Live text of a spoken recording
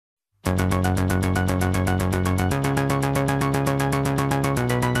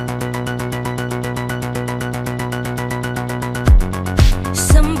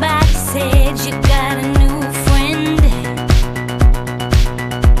Somebody said you got a new friend.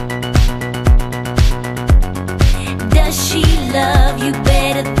 Does she love you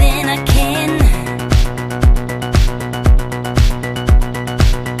better than I can?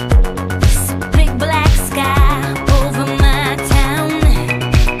 It's a big black sky over my town.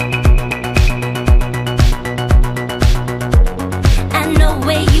 I know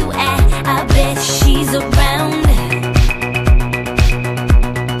where you at, I bet she's around.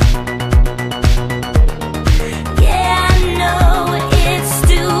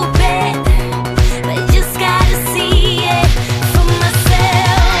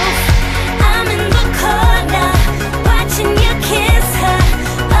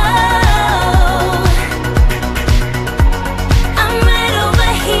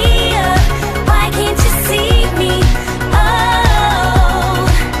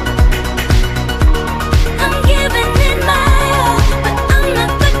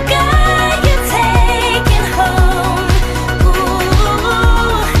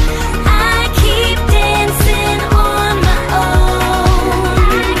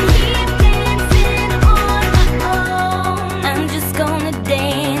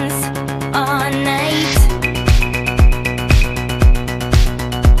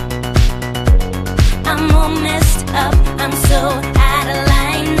 I'm all messed up, I'm so out of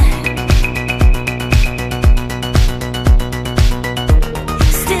line.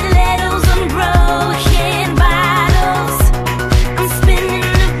 Stilettos and broken bottles, I'm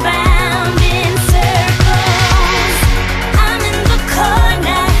spinning around in circles. I'm in the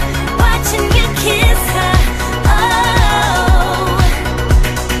corner, watching you kiss her. Oh,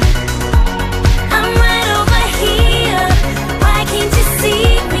 I'm right over here, why can't you see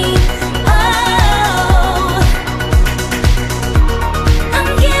me? Oh,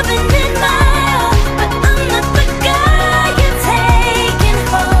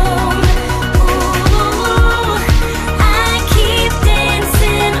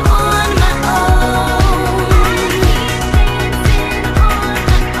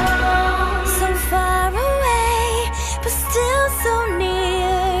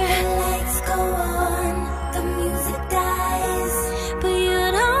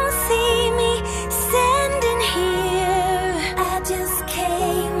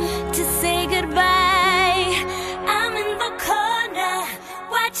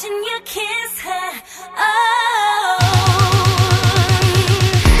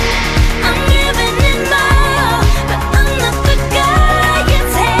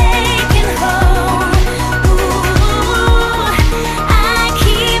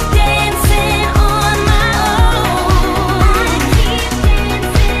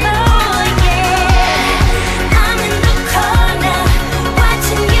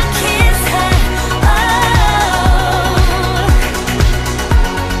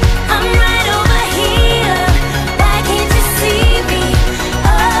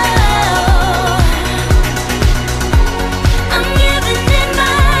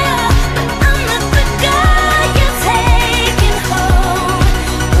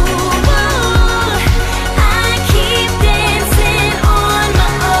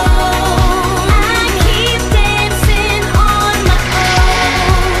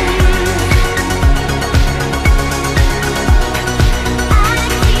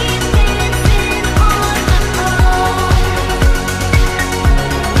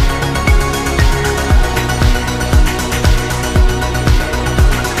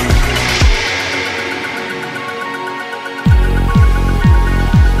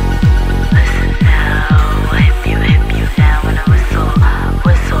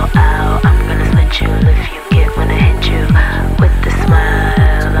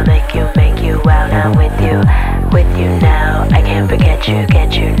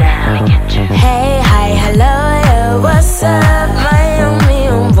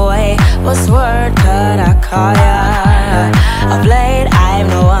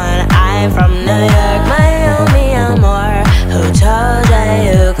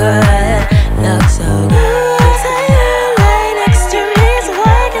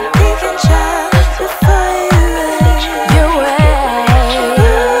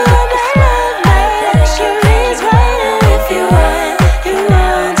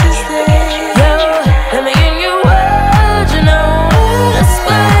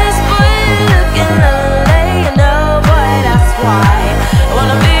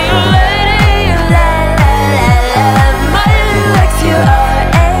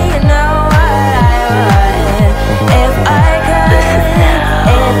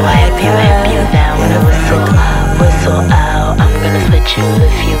 hip you now when I whistle out. I'm gonna split you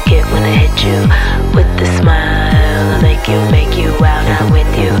if you get when I hit you with the smile. I'll make you out. I'm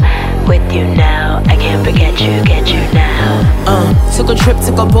with you now. I can't forget you, get you now. Took a trip,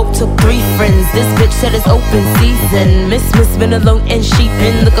 took a boat, took 3 friends. This bitch said it's open season. Miss been alone and she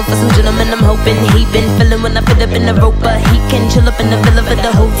been looking for some gentlemen. I'm hoping he been feeling when I fit up in the rope, but he can chill up in the villa for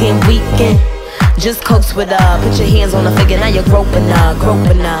the whole damn weekend. Just coast with her, put your hands on her figure, now you're groping her.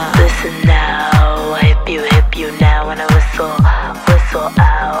 Listen now, hip you now when I whistle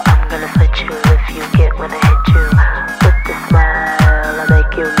out. I'm gonna split you if you get when I hit you with the smile. I'll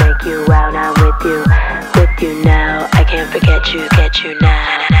make you out. I'm with you now. I can't forget you, get you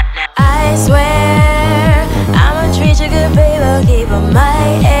now. I swear I'ma treat you good, babe. I'll keep on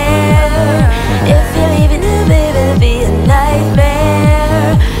my air. If you're leaving, then baby, it'll be a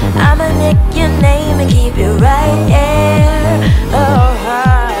nightmare. I'ma nick your name and keep you right here. Oh,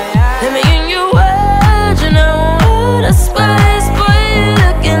 let me in your world, you know what a spice, boy. You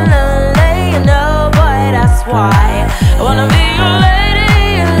looking lonely, you know, boy, that's why I wanna be your lady.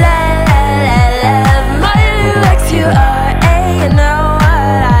 Love my ex, you are a, you know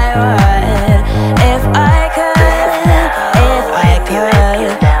what I would if I could. You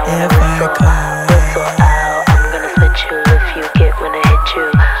now.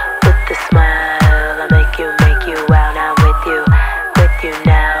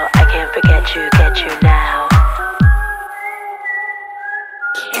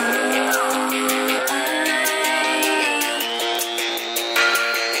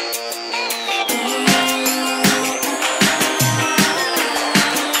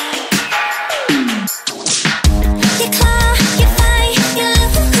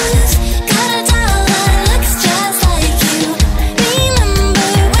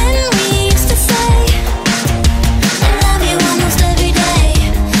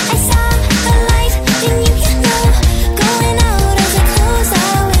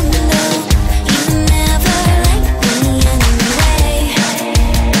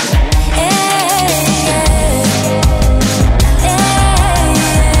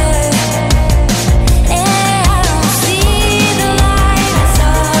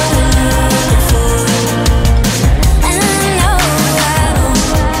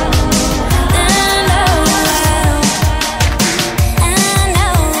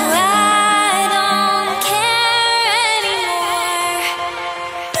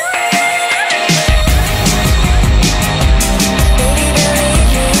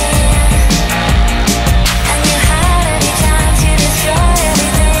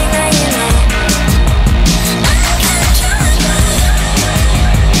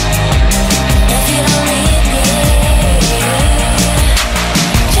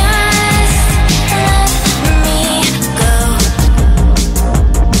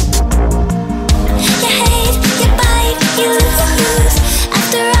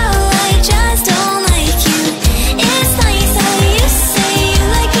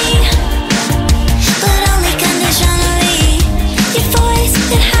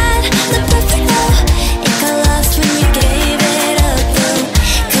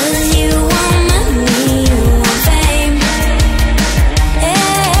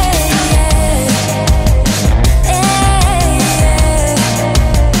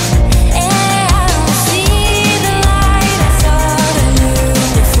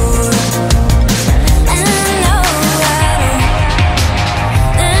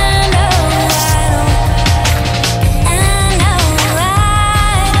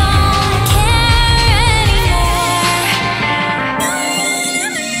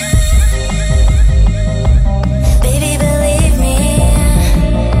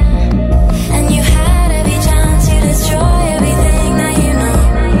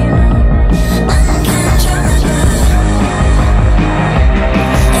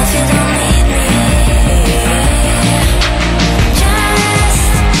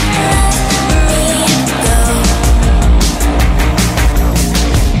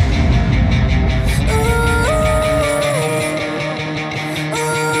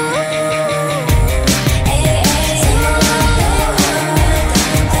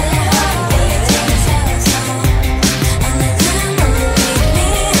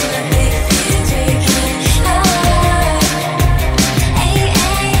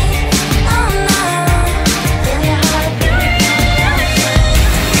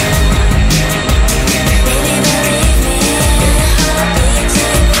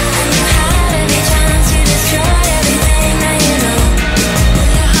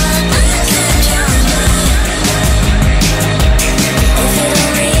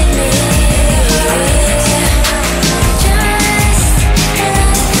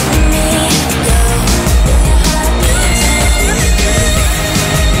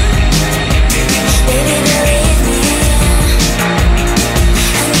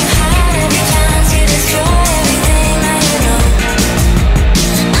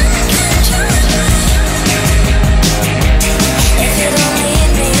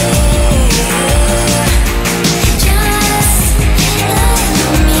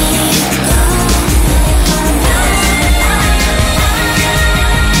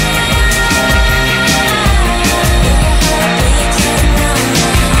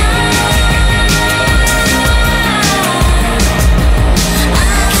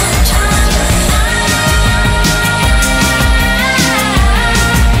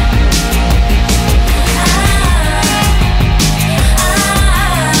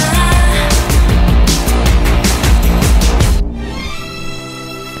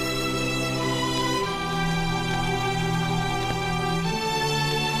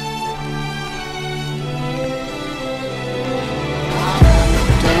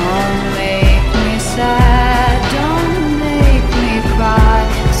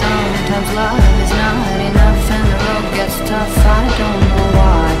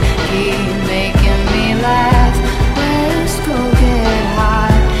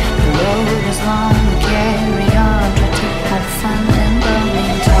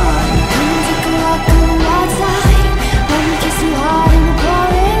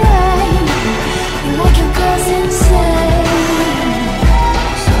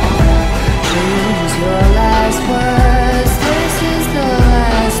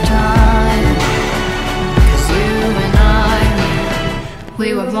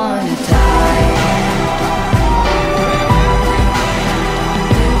 would wanna die.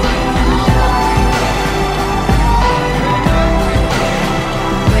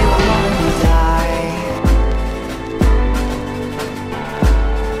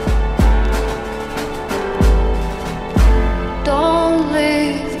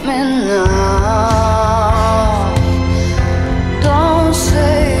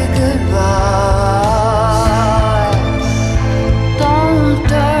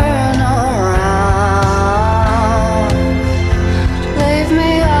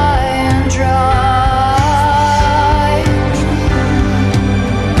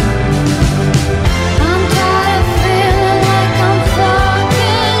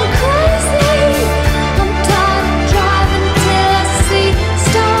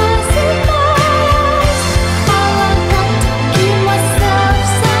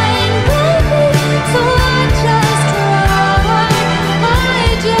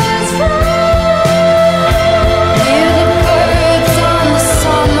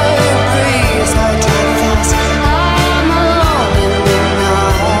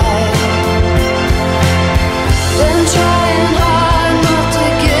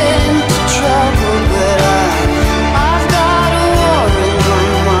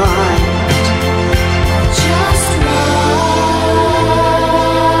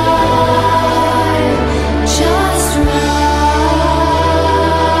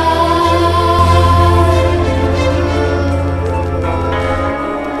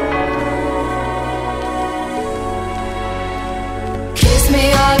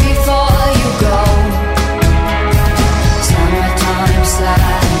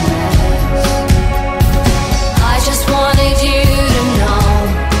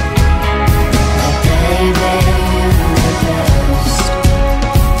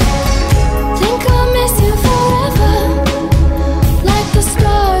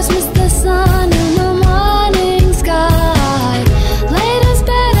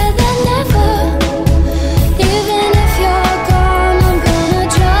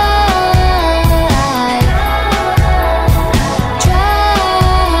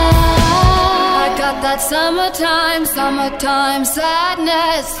 Summertime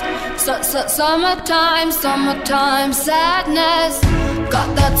sadness, summertime sadness.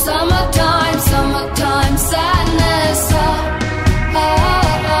 Got that summertime sadness. Oh,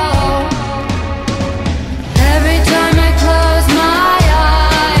 oh, oh. Every time I close my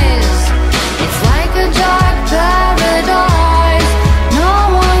eyes, it's like a dark paradise. No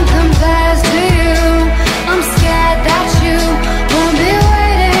one compares to you. I'm scared that you won't be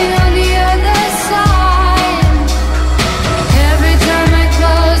waiting on the other side. Every time I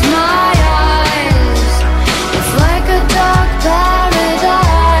close my eyes, it's like a dark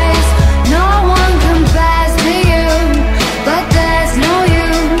paradise. No one compares to you, but there's no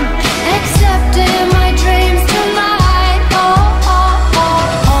you except in my dreams tonight. Oh, oh,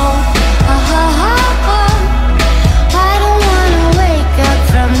 oh, oh, ah, ah, ah, ah. I don't wanna wake up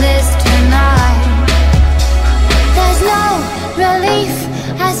from this tonight. There's no relief,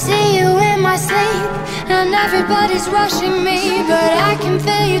 I see you in my sleep, and everybody's rushing me, but I can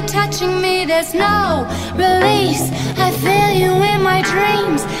feel you touching me. There's no release, I feel you in my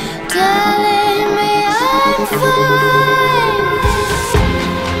dreams, telling me I'm fine.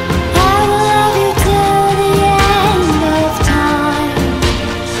 I will love you till the end of time.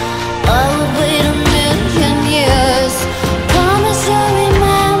 I will wait a million years. Promise I'll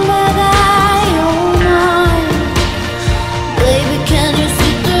remember that you're mine. Baby, can you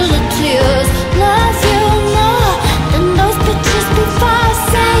see through the tears? Love you more than those pictures before.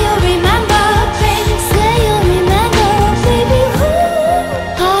 Say you'll remember, baby. Say you'll remember, baby. Ooh.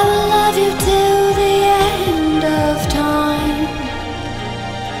 I will love you till the end of time.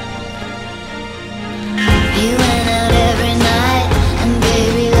 You went out every night, and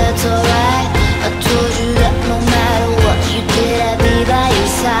baby, that's alright. I told you that no matter what you did, I'd be by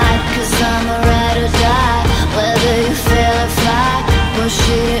your side. 'Cause I'm a ride or die, whether you fail or fly. Well,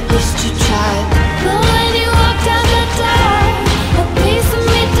 shit, at least you tried. But when you walked out the door, a piece of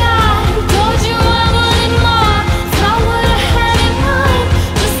me died. Told you I wanted more, it's not what I had in mind.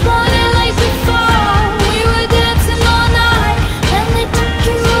 Just wanted like before, we were dancing all night, then they took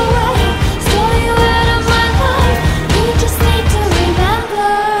you away, stole you out of my life. You just need to remember.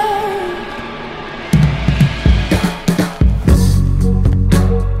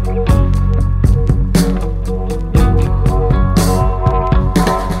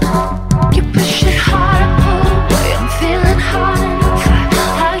 You push it hard.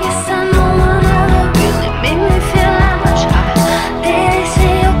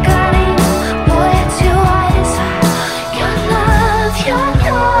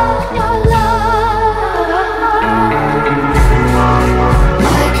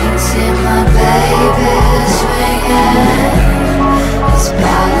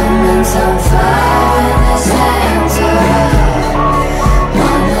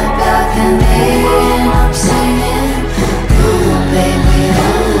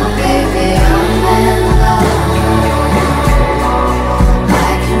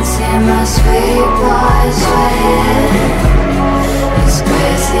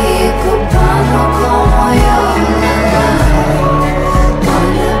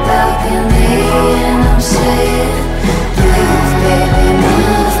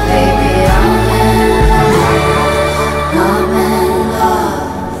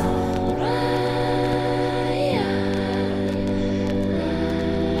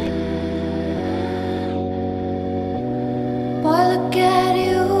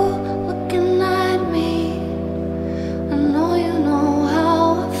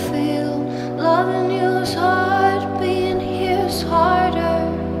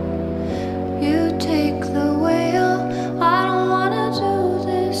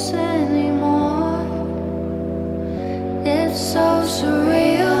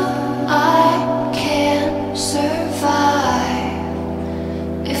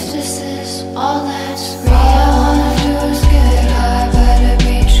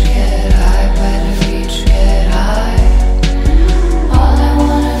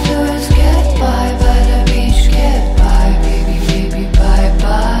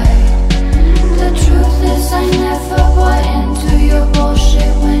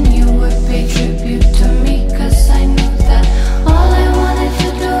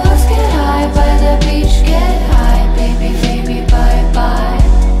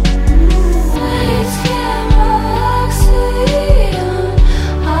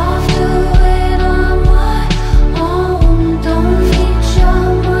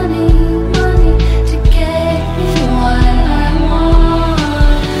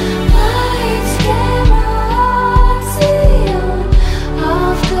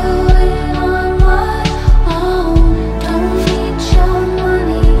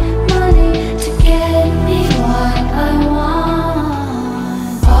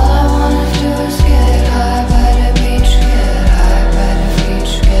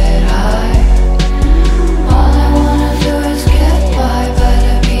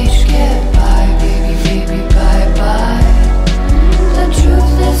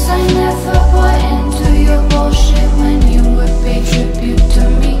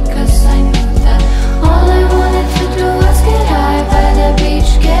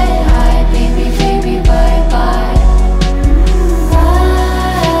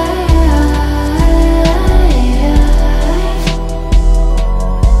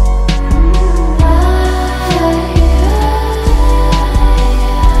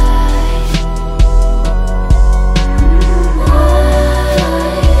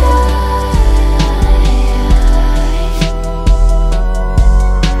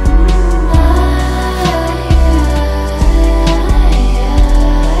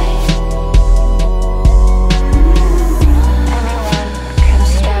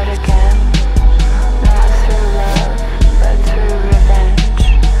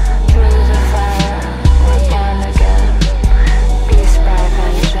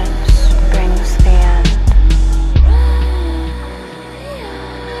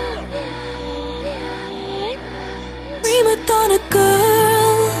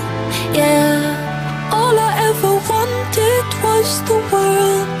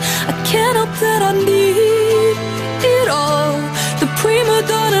 girl. I can't help that I need it all. The prima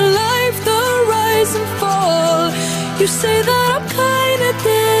donna life, the rise and fall. You say that I'm kinda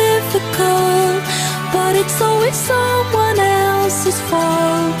difficult, but it's always someone else's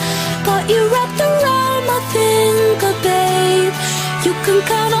fault. Got you wrapped around my finger, babe. You can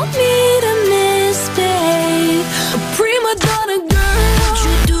count on me to misbehave. A prima donna girl. Would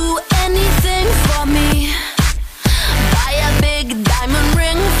you do anything for me? Buy a big diamond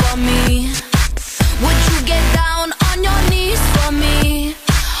ring for me? Would you get down on your knees for me?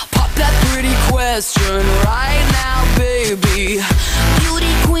 Pop that pretty question right now, baby.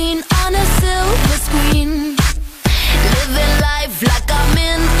 Beauty queen on a silver screen, living life like I'm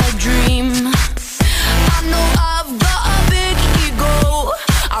in a dream. I know I've got a big ego.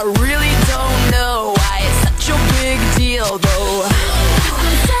 I really don't know why it's such a big deal, though.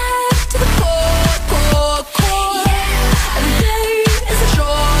 I'm sad to the core, core, core. Every day is a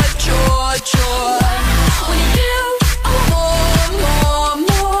chore, chore, chore. When you give, I want more, more,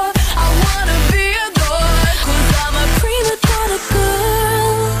 more. I wanna be adored, 'cause I'm a prima donna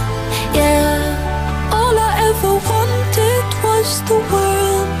girl. Yeah, all I ever wanted was the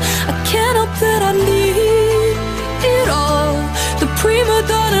world. I can't help that I need it all. The prima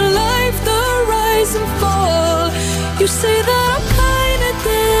donna life, the rise and fall. You say that I'm kinda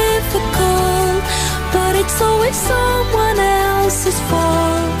difficult, but it's always someone else's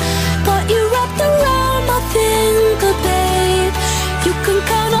fault. Got you wrapped around my finger, babe. You can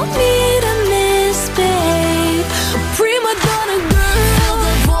count on me to misbehave. A prima donna girl. Fill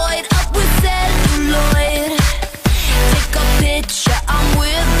the void up with celluloid. Take a picture, I'm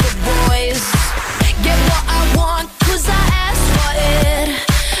with the boys. Get what I want, 'cause I asked for it.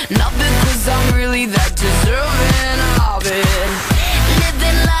 Not because I'm really that deserving of it.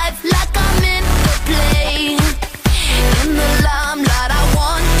 Living life like I'm in the play. In the limelight, I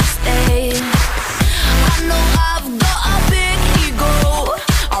want to stay. I know I've got a big ego.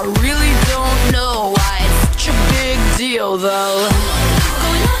 I really don't know why it's such a big deal, though.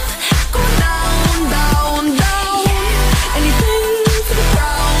 Going up, going down, down, down. Anything for the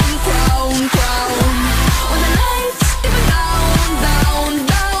crown, crown, crown. When the lights even down, down,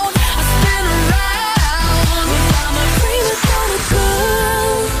 down, I spin around. 'Cause I'm a prima donna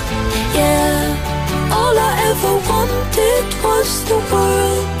girl. Yeah, all I ever wanted was the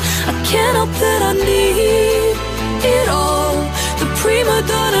world. I can't help that I need it all. The prima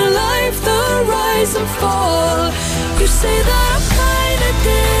donna life, the rise and fall. You say that I'm kinda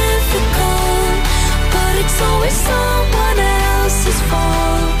difficult, but it's always someone else's fault.